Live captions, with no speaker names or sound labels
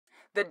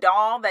The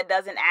doll that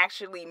doesn't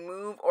actually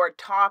move or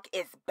talk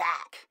is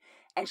back,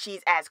 and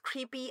she's as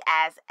creepy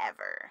as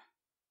ever.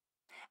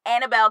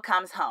 Annabelle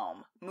Comes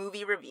Home,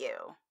 movie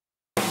review.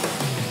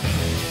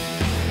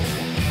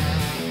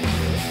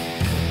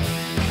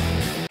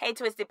 Hey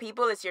Twisted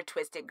people, it's your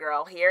Twisted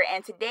Girl here,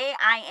 and today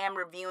I am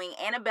reviewing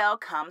Annabelle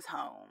Comes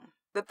Home,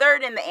 the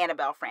third in the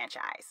Annabelle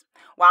franchise.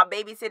 While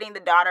babysitting the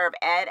daughter of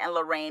Ed and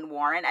Lorraine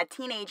Warren, a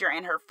teenager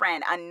and her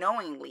friend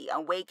unknowingly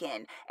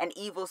awaken an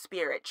evil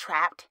spirit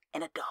trapped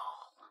in a doll.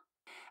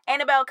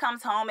 Annabelle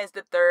Comes Home is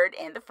the third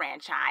in the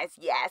franchise,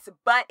 yes,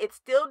 but it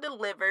still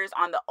delivers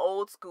on the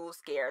old school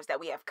scares that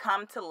we have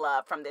come to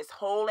love from this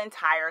whole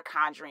entire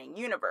Conjuring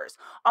universe,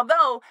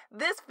 although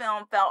this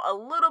film felt a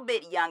little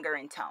bit younger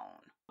in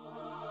tone.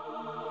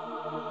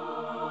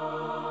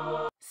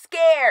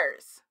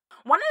 Scares!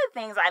 One of the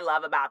things I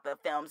love about the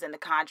films in the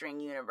Conjuring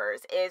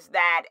universe is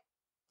that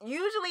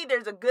usually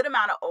there's a good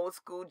amount of old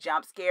school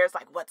jump scares,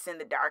 like what's in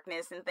the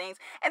darkness and things.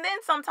 And then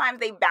sometimes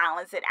they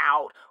balance it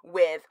out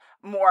with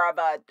more of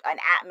an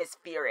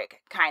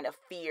atmospheric kind of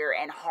fear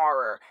and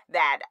horror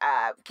that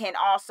can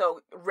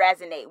also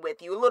resonate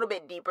with you a little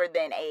bit deeper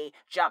than a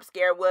jump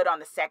scare would on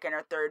the second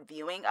or third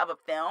viewing of a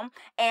film.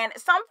 And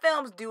some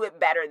films do it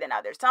better than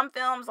others. Some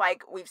films,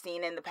 like we've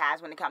seen in the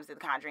past when it comes to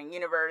the Conjuring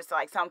universe,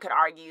 like some could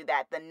argue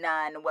that The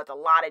Nun was a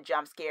lot of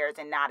jump scares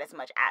and not as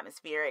much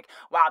atmospheric,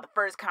 while the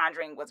first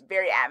Conjuring was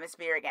very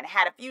atmospheric and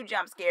had a few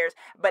jump scares,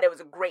 but it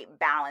was a great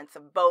balance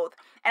of both.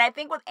 And I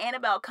think with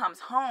Annabelle Comes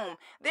Home,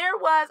 there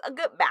was a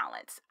good balance.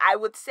 I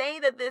would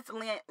say that this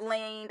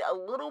leaned a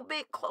little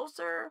bit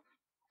closer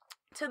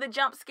to the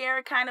jump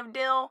scare kind of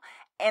deal,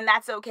 and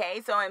that's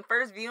okay. So in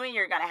first viewing,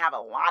 you're going to have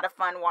a lot of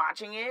fun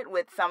watching it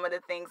with some of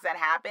the things that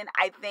happen.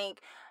 I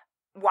think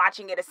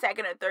watching it a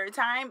second or third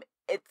time,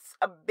 it's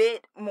a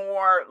bit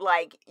more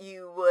like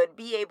you would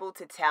be able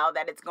to tell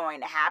that it's going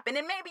to happen,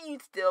 and maybe you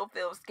still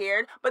feel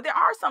scared, but there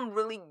are some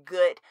really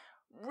good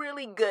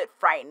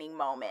frightening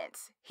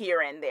moments here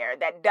and there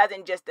that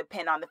doesn't just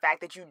depend on the fact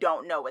that you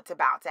don't know what's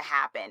about to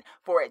happen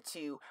for it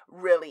to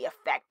really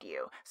affect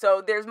you.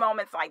 So there's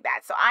moments like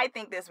that. So I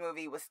think this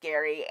movie was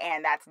scary,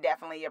 and that's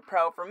definitely a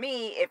pro for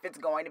me if it's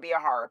going to be a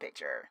horror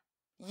picture.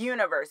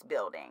 Universe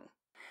building.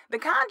 The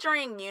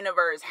Conjuring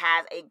universe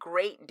has a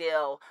great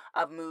deal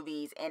of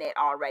movies in it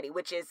already,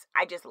 which is,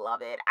 I just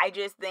love it. I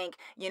just think,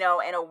 in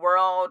a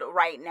world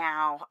right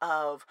now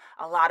of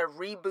a lot of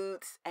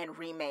reboots and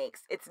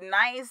remakes, it's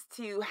nice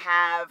to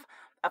have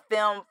a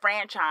film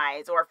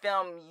franchise or a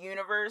film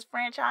universe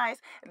franchise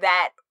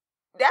that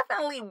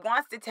definitely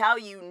wants to tell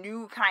you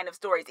new kind of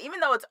stories, even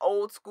though it's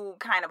old school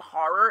kind of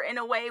horror in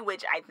a way,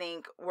 which I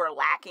think we're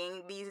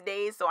lacking these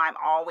days. So I'm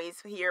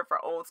always here for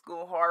old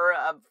school horror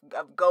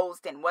of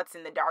ghosts and what's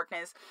in the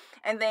darkness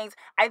and things.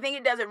 I think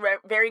it does a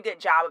very good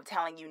job of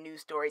telling you new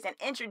stories and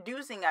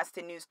introducing us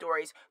to new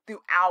stories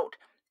throughout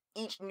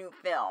each new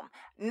film.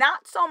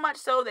 Not so much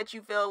so that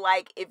you feel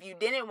like if you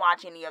didn't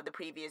watch any of the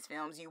previous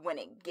films, you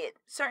wouldn't get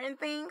certain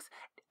things.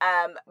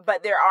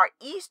 But there are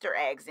Easter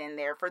eggs in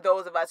there for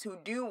those of us who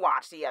do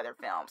watch the other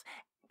films.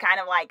 Kind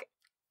of like,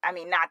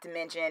 not to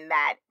mention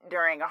that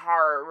during a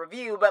horror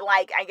review, but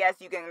I guess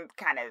you can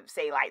kind of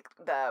say like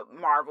the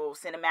Marvel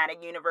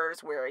Cinematic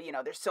Universe where,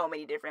 there's so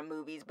many different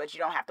movies, but you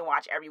don't have to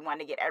watch everyone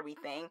to get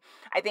everything.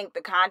 I think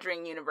the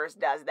Conjuring universe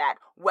does that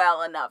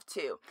well enough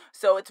too.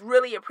 So it's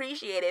really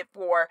appreciated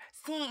for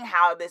seeing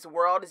how this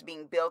world is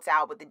being built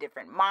out with the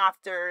different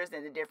monsters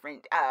and the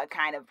different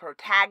kind of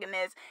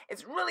protagonists.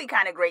 It's really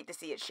kind of great to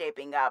see it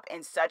shaping up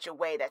in such a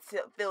way that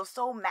feels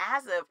so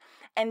massive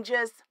and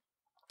just,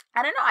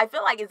 I don't know. I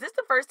feel like, is this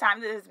the first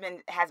time this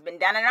has been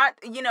done? And not,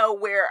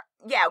 where,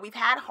 yeah, we've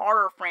had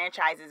horror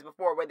franchises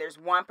before where there's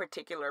one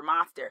particular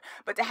monster,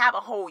 but to have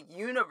a whole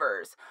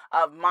universe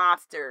of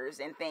monsters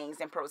and things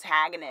and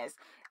protagonists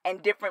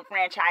and different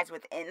franchise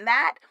within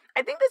that,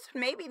 I think this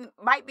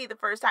might be the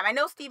first time. I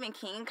know Stephen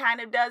King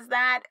kind of does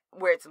that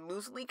where it's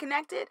loosely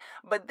connected,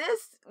 but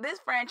this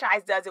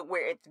franchise does it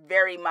where it's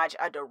very much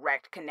a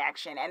direct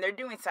connection, and they're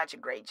doing such a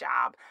great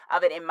job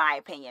of it in my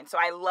opinion. So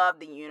I love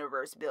the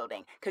universe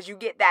building because you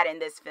get that in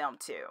this film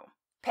too.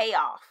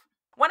 Payoff.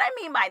 What I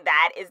mean by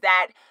that is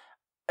that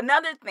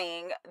another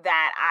thing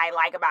that I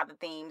like about the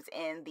themes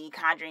in the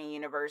Conjuring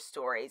universe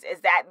stories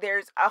is that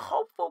there's a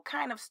hopeful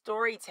kind of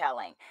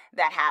storytelling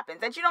that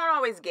happens that you don't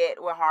always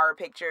get with horror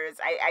pictures.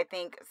 I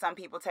think some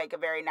people take a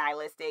very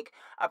nihilistic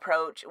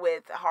approach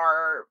with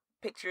horror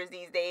pictures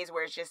these days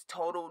where it's just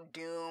total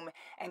doom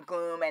and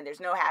gloom and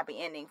there's no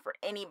happy ending for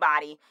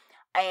anybody.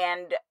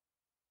 And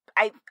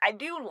I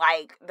do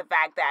like the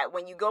fact that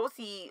when you go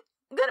see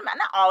good amount,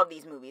 not all of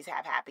these movies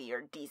have happy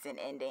or decent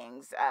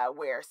endings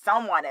where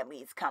someone at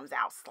least comes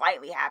out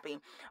slightly happy,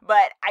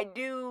 but I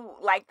do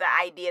like the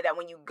idea that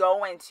when you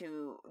go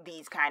into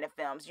these kind of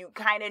films, you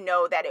kind of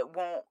know that it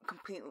won't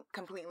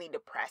completely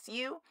depress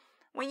you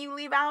when you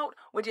leave out,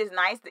 which is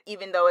nice,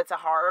 even though it's a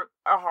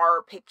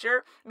horror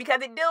picture,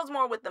 because it deals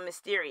more with the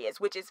mysterious,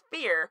 which is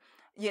fear.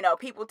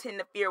 People tend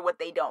to fear what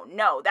they don't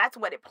know. That's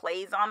what it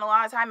plays on a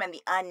lot of time, and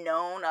the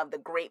unknown of the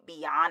great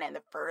beyond and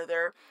the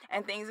further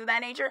and things of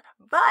that nature.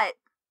 But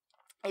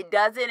it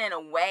does it in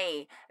a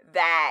way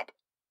that,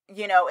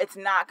 you know, it's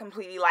not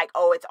completely like,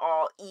 oh, it's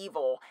all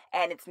evil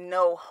and it's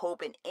no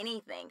hope in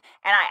anything.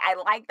 And I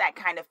like that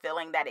kind of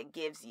feeling that it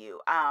gives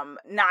you.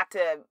 Not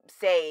to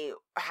say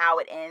how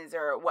it ends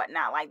or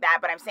whatnot like that,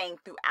 but I'm saying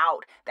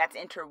throughout that's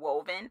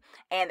interwoven,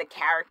 and the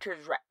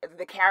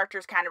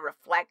characters kind of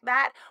reflect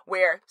that,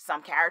 where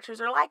some characters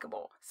are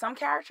likable, some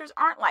characters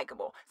aren't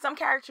likable, some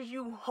characters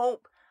you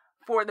hope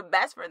for the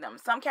best for them,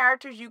 some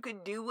characters you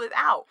could do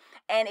without.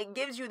 And it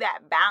gives you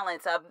that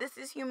balance of, this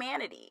is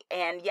humanity,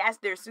 and yes,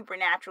 there's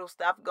supernatural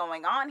stuff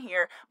going on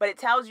here, but it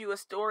tells you a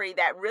story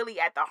that really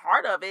at the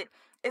heart of it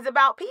is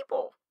about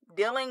people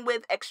dealing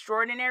with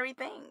extraordinary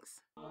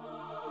things.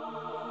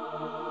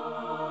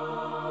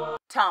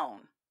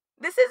 Tone.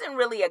 This isn't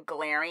really a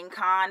glaring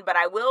con, but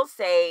I will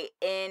say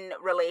in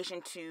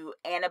relation to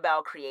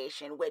Annabelle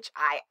creation, which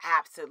I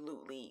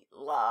absolutely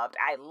loved.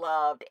 I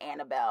loved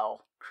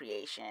Annabelle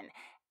creation.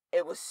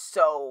 It was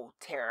so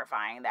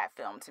terrifying, that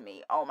film, to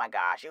me. Oh my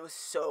gosh, it was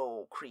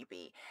so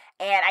creepy.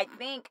 And I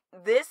think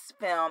this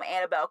film,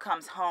 Annabelle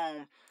Comes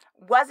Home,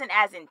 wasn't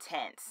as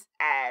intense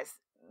as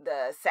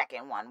the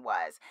second one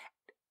was.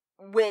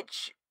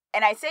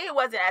 And I say it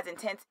wasn't as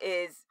intense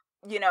is,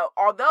 you know,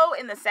 although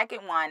in the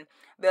second one,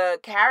 the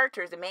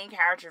main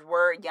characters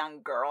were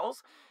young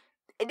girls,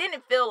 it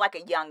didn't feel like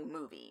a young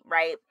movie,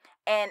 right?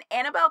 And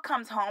Annabelle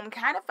Comes Home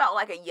kind of felt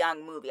like a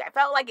young movie. I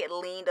felt like it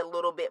leaned a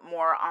little bit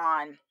more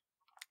on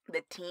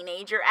the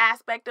teenager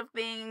aspect of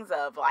things,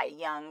 of like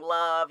young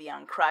love,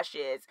 young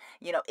crushes,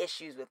 you know,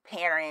 issues with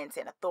parents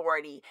and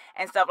authority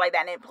and stuff like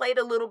that. And it played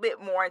a little bit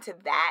more into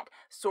that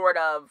sort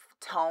of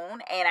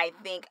tone. And I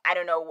think, I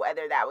don't know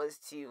whether that was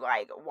to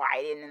like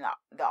widen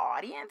the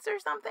audience or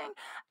something.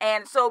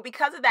 And so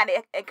because of that,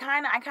 I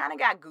kind of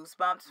got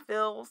Goosebumps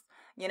feels.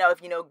 You know,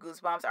 if you know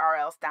Goosebumps,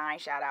 R.L. Stine,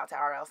 shout out to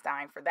R.L.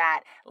 Stine for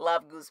that.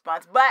 Love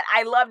Goosebumps. But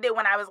I loved it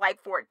when I was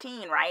like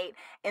 14, right?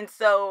 And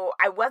so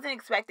I wasn't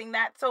expecting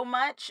that so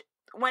much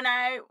when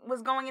I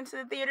was going into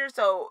the theater.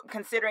 So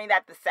considering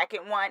that the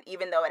second one,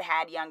 even though it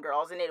had young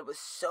girls in it, it was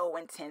so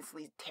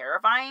intensely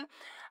terrifying.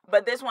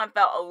 But this one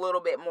felt a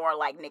little bit more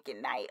like Nick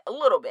at Night. A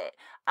little bit.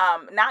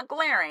 Not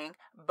glaring,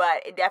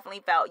 but it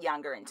definitely felt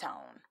younger in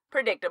tone.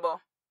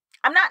 Predictable.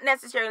 I'm not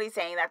necessarily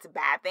saying that's a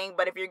bad thing,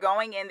 but if you're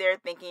going in there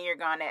thinking you're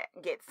going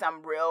to get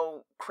some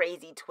real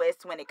crazy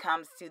twist when it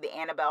comes to the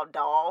Annabelle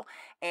doll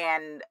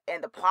and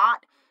the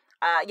plot,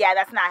 yeah,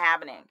 that's not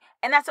happening.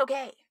 And that's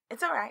okay.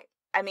 It's all right.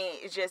 I mean,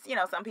 it's just, you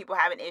know, some people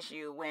have an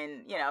issue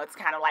when, you know, it's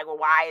kind of like, well,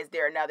 why is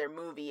there another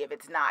movie if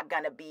it's not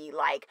going to be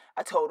like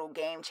a total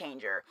game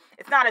changer?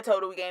 It's not a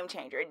total game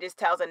changer. It just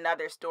tells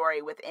another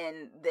story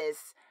within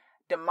this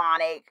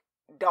demonic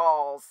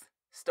doll's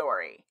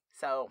story.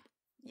 So,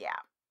 yeah.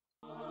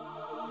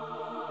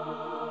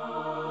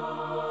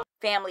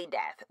 Family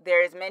death.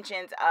 There is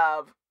mentions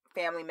of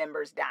family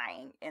members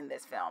dying in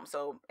this film.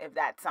 So if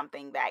that's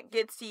something that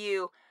gets to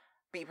you,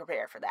 be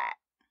prepared for that.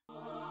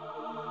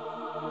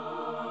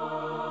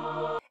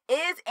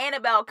 Is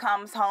Annabelle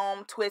Comes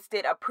Home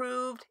Twisted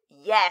approved?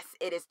 Yes,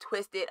 it is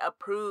Twisted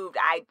approved.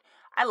 I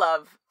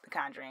love the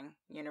Conjuring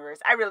universe.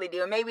 I really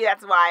do. And maybe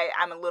that's why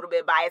I'm a little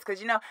bit biased,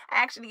 because, you know, I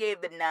actually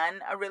gave The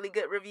Nun a really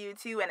good review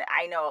too, and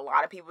I know a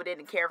lot of people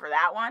didn't care for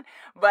that one.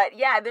 But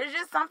yeah, there's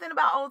just something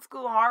about old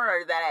school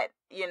horror that,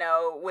 you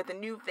know, with a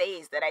new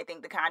face that I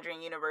think the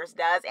Conjuring universe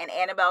does, and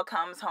Annabelle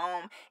Comes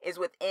Home is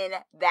within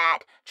that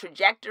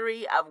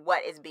trajectory of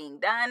what is being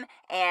done,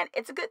 and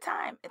it's a good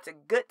time. It's a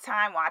good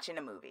time watching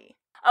a movie.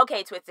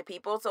 Okay, Twisted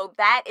people, so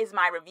that is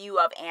my review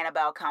of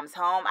Annabelle Comes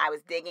Home. I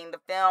was digging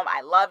the film.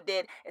 I loved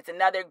it. It's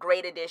another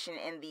great addition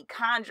in the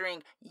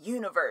Conjuring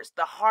universe,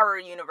 the horror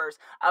universe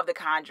of the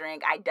Conjuring.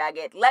 I dug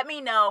it. Let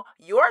me know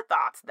your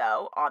thoughts,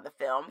 though, on the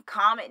film.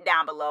 Comment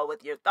down below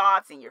with your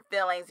thoughts and your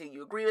feelings. Do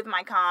you agree with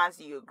my cons?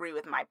 Do you agree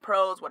with my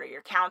pros? What are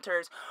your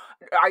counters?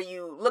 Are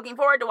you looking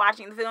forward to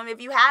watching the film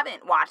if you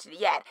haven't watched it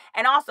yet?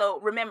 And also,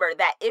 remember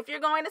that if you're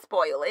going to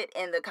spoil it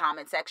in the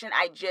comment section,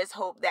 I just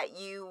hope that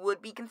you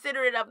would be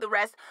considerate of the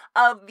rest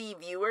of the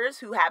viewers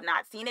who have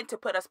not seen it, to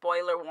put a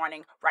spoiler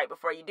warning right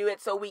before you do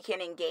it, so we can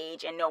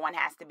engage and no one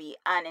has to be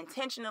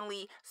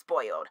unintentionally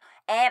spoiled.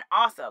 And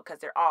also,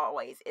 because there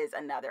always is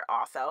another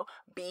also,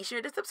 be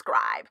sure to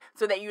subscribe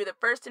so that you're the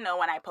first to know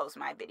when I post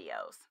my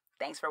videos.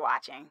 Thanks for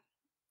watching.